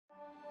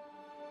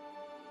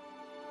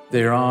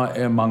There are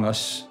among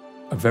us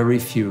a very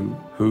few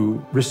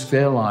who risk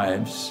their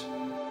lives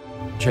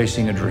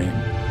chasing a dream.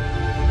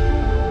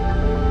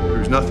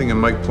 There's nothing in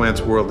Mike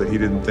Plant's world that he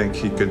didn't think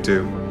he could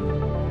do.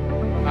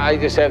 I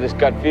just have this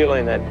gut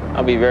feeling that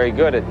I'll be very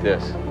good at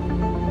this.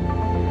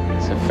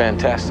 It's a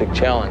fantastic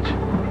challenge.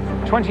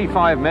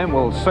 25 men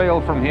will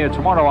sail from here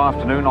tomorrow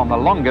afternoon on the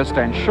longest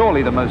and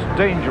surely the most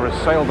dangerous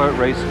sailboat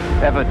race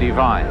ever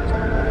devised.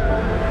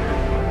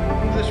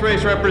 This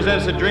race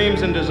represents the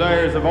dreams and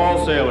desires of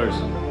all sailors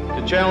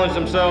to challenge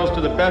themselves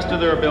to the best of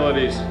their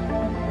abilities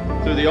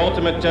through the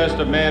ultimate test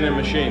of man and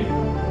machine.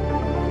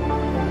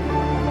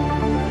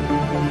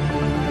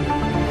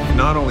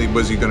 Not only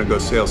was he going to go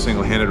sail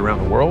single-handed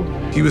around the world,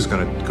 he was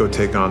going to go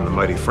take on the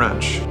mighty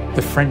French.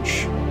 The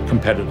French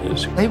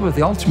competitors, they were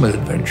the ultimate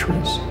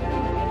adventurers.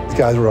 These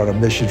guys were on a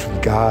mission from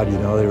God, you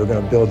know. They were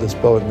going to build this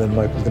boat, and then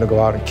Mike was going to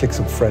go out and kick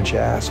some French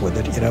ass with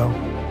it, you know.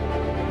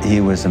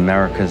 He was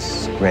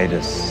America's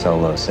greatest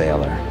solo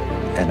sailor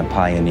and a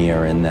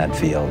pioneer in that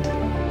field.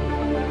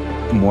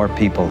 More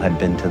people had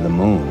been to the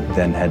moon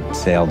than had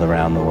sailed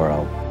around the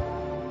world.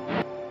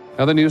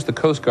 Other news, the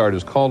Coast Guard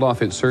has called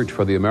off its search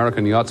for the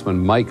American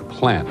yachtsman Mike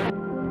Plant.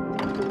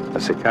 A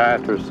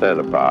psychiatrist said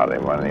about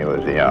him when he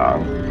was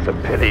young, "It's a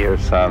pity your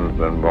son's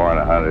been born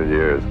 100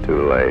 years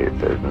too late.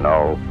 There's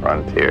no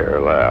frontier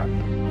left."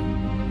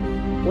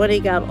 When he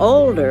got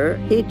older,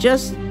 he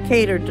just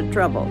catered to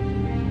trouble.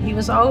 He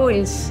was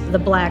always the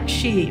black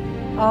sheep.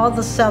 All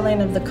the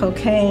selling of the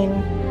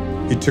cocaine.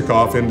 He took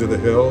off into the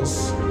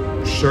hills,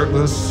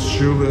 shirtless,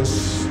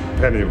 shoeless,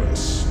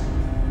 penniless.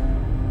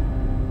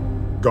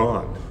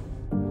 Gone.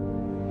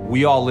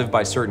 We all live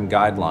by certain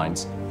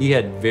guidelines. He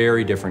had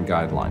very different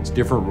guidelines,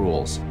 different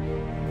rules.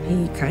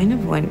 He kind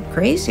of went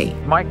crazy.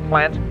 Mike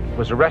Plant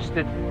was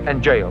arrested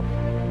and jailed.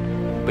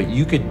 But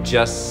you could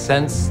just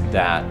sense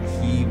that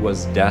he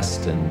was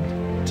destined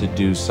to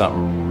do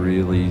something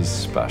really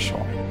special.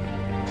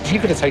 You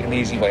could have taken the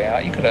easy way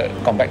out. You could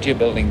have gone back to your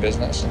building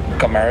business,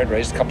 got married,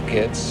 raised a couple of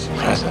kids.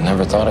 I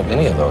never thought of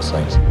any of those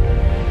things.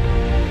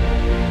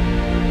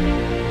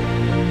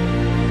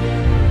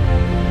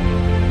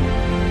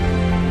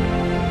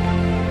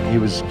 He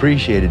was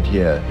appreciated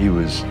here. He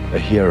was a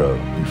hero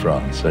in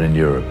France and in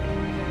Europe.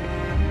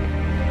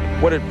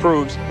 What it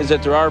proves is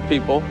that there are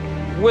people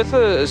with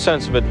a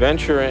sense of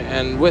adventure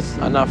and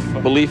with enough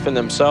belief in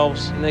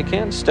themselves, and they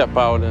can step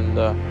out and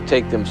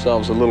take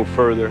themselves a little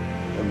further.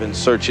 I've been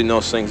searching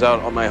those things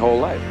out all my whole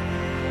life.